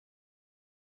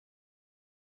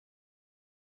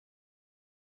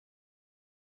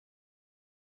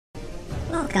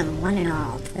Welcome, one and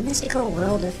all, to the mystical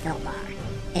world of Filbar.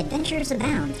 Adventures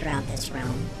abound throughout this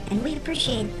realm, and we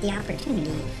appreciate the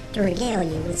opportunity to regale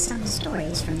you with some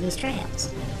stories from these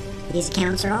trails. These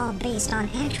accounts are all based on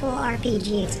actual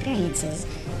RPG experiences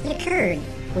that occurred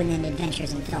within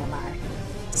Adventures in Filbar.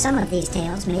 Some of these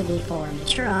tales may be for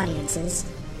mature audiences,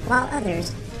 while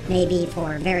others may be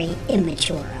for very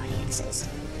immature audiences.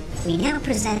 We now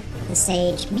present the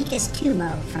sage Mikas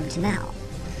Tumo from Tamel,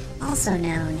 also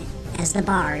known as the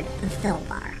Bard of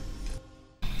Filbar.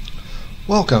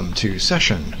 Welcome to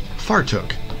session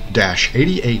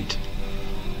Fartook-88.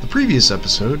 The previous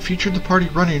episode featured the party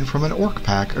running from an orc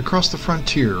pack across the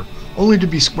frontier, only to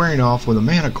be squaring off with a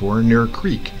manicore near a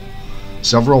creek.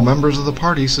 Several members of the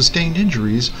party sustained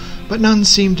injuries, but none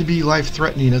seemed to be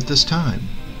life-threatening at this time.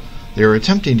 They are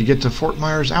attempting to get to Fort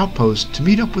Myers' outpost to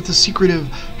meet up with the secretive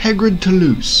Hagrid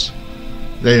Toulouse.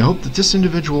 They hope that this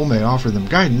individual may offer them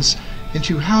guidance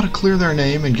into how to clear their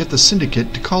name and get the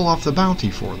syndicate to call off the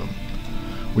bounty for them.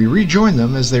 We rejoin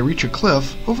them as they reach a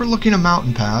cliff overlooking a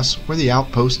mountain pass where the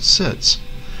outpost sits.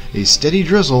 A steady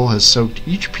drizzle has soaked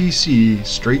each PC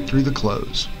straight through the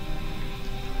clothes.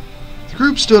 The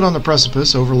group stood on the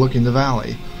precipice overlooking the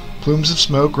valley. Plumes of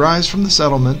smoke rise from the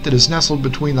settlement that is nestled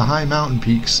between the high mountain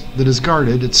peaks that is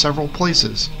guarded at several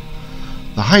places.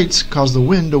 The heights cause the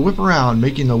wind to whip around,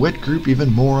 making the wet group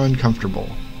even more uncomfortable.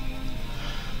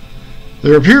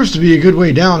 "There appears to be a good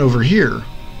way down over here,"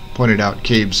 pointed out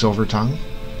Cabe Silvertongue.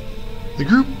 The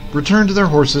group returned to their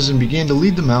horses and began to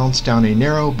lead the mounts down a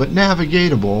narrow but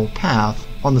navigatable path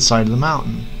on the side of the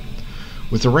mountain.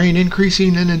 With the rain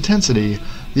increasing in intensity,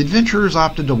 the adventurers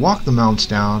opted to walk the mounts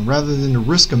down rather than to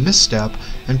risk a misstep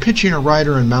and pitching a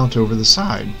rider and mount over the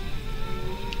side.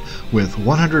 With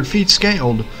 100 feet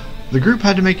scaled, the group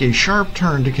had to make a sharp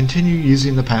turn to continue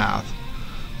using the path.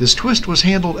 This twist was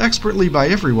handled expertly by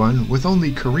everyone, with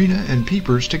only Karina and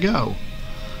Peepers to go.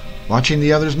 Watching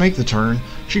the others make the turn,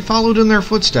 she followed in their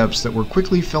footsteps that were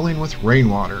quickly filling with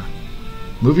rainwater.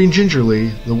 Moving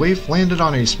gingerly, the waif landed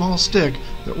on a small stick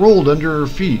that rolled under her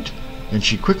feet, and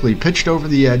she quickly pitched over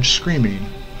the edge, screaming.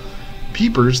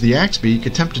 Peepers, the axebeak,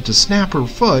 attempted to snap her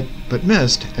foot, but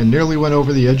missed and nearly went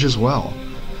over the edge as well.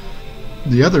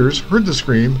 The others heard the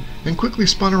scream and quickly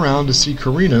spun around to see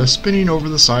Karina spinning over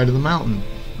the side of the mountain.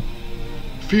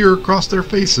 Fear crossed their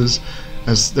faces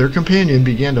as their companion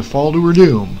began to fall to her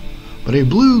doom, but a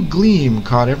blue gleam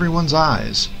caught everyone's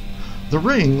eyes. The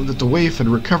ring that the waif had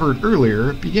recovered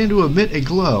earlier began to emit a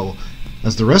glow.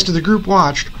 As the rest of the group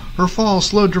watched, her fall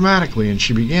slowed dramatically and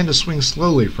she began to swing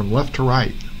slowly from left to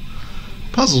right.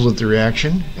 Puzzled at the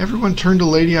reaction, everyone turned to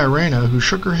Lady Irena, who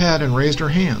shook her head and raised her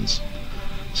hands.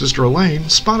 Sister Elaine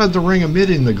spotted the ring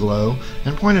emitting the glow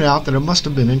and pointed out that it must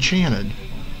have been enchanted.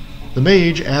 The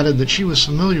mage added that she was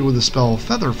familiar with the spell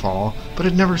Featherfall, but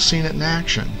had never seen it in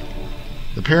action.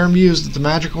 The pair mused that the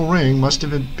magical ring must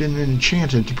have been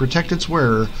enchanted to protect its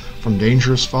wearer from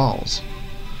dangerous falls.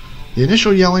 The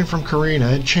initial yelling from Karina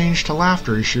had changed to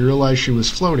laughter as she realized she was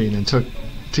floating and took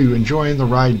to enjoying the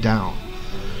ride down.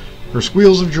 Her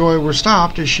squeals of joy were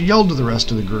stopped as she yelled to the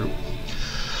rest of the group,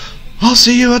 "I'll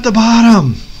see you at the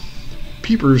bottom!"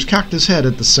 Peepers cocked his head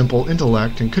at the simple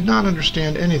intellect and could not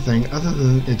understand anything other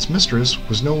than its mistress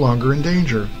was no longer in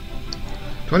danger.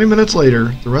 20 minutes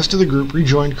later, the rest of the group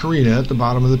rejoined Karina at the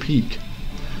bottom of the peak.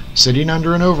 Sitting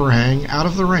under an overhang, out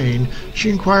of the rain, she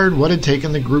inquired what had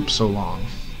taken the group so long.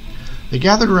 They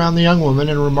gathered around the young woman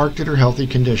and remarked at her healthy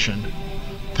condition.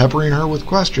 Peppering her with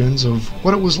questions of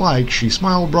what it was like, she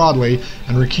smiled broadly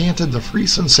and recanted the free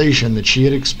sensation that she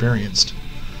had experienced.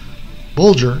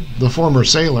 Bulger, the former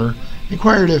sailor,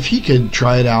 inquired if he could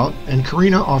try it out, and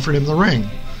Karina offered him the ring.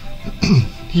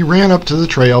 He ran up to the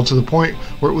trail to the point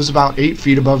where it was about 8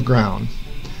 feet above ground.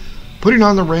 Putting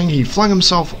on the ring, he flung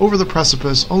himself over the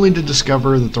precipice, only to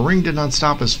discover that the ring did not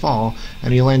stop his fall,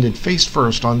 and he landed face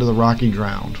first onto the rocky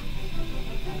ground.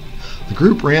 The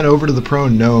group ran over to the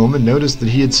prone gnome and noticed that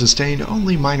he had sustained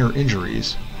only minor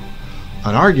injuries.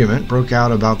 An argument broke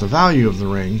out about the value of the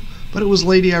ring, but it was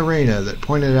Lady Irena that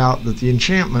pointed out that the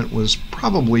enchantment was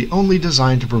probably only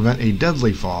designed to prevent a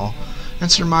deadly fall,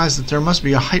 and surmised that there must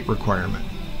be a height requirement.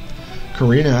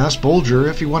 Karina asked Bulger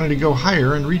if he wanted to go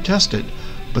higher and retest it,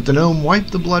 but the gnome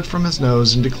wiped the blood from his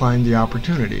nose and declined the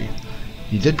opportunity.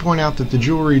 He did point out that the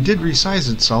jewelry did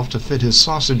resize itself to fit his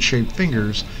sausage-shaped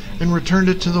fingers, and returned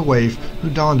it to the waif, who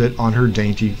donned it on her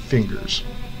dainty fingers.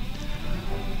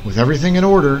 With everything in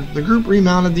order, the group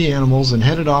remounted the animals and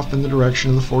headed off in the direction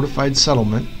of the fortified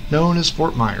settlement known as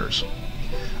Fort Myers.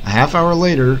 A half hour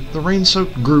later, the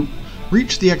rain-soaked group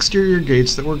reached the exterior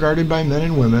gates that were guarded by men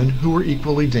and women who were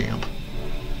equally damp.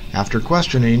 After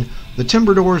questioning, the The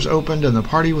timber doors opened and the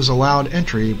party was allowed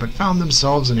entry, but found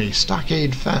themselves in a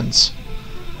stockade fence.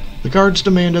 The guards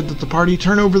demanded that the party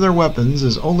turn over their weapons,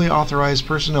 as only authorized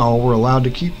personnel were allowed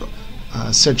to keep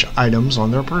such items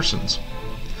on their persons.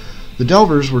 The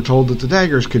Delvers were told that the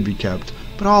daggers could be kept,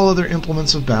 but all other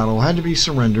implements of battle had to be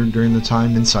surrendered during the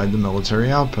time inside the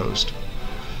military outpost.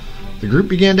 The group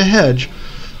began to hedge,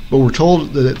 but were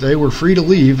told that they were free to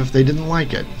leave if they didn't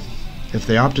like it. If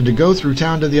they opted to go through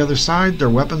town to the other side, their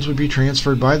weapons would be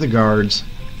transferred by the guards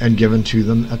and given to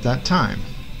them at that time.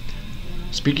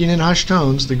 Speaking in hushed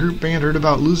tones, the group bantered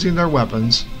about losing their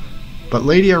weapons, but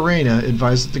Lady Irena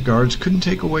advised that the guards couldn't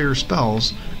take away her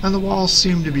spells, and the walls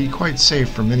seemed to be quite safe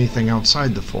from anything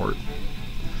outside the fort.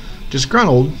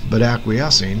 Disgruntled, but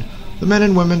acquiescing, the men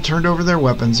and women turned over their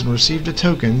weapons and received a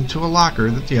token to a locker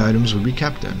that the items would be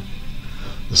kept in.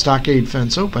 The stockade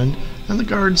fence opened, and the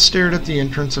guards stared at the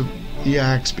entrance of the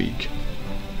Axbeak.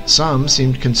 Some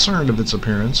seemed concerned of its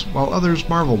appearance, while others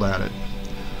marveled at it.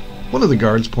 One of the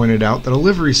guards pointed out that a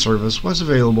livery service was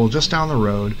available just down the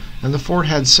road, and the fort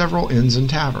had several inns and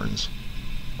taverns.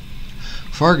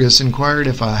 Fargus inquired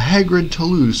if a Hagrid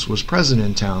Toulouse was present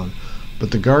in town, but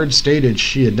the guard stated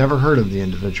she had never heard of the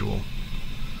individual.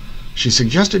 She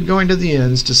suggested going to the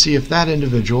inns to see if that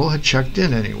individual had checked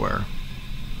in anywhere.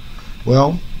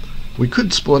 "Well, we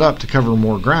could split up to cover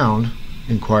more ground,"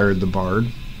 inquired the bard.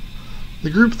 The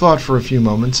group thought for a few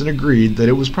moments and agreed that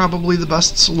it was probably the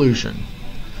best solution.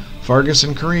 Fargus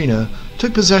and Karina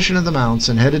took possession of the mounts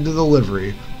and headed to the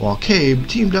livery, while Cabe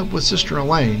teamed up with Sister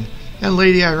Elaine, and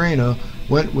Lady Irena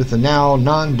went with the now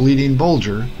non-bleeding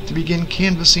Bulger to begin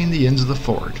canvassing the inns of the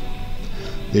fort.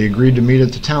 They agreed to meet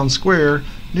at the town square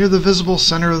near the visible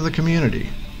center of the community.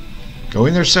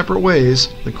 Going their separate ways,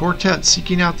 the quartet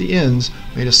seeking out the inns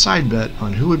made a side bet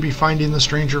on who would be finding the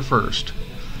stranger first.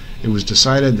 It was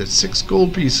decided that 6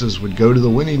 gold pieces would go to the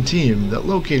winning team that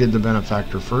located the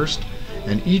benefactor first,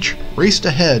 and each raced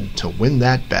ahead to win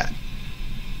that bet.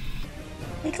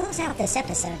 We close out this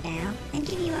episode now and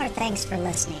give you our thanks for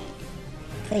listening.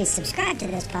 Please subscribe to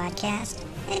this podcast,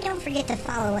 and don't forget to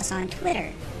follow us on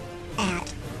Twitter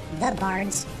at The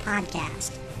Bards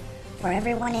Podcast. For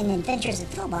everyone in Adventures of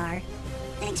Filbar,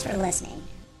 thanks for listening.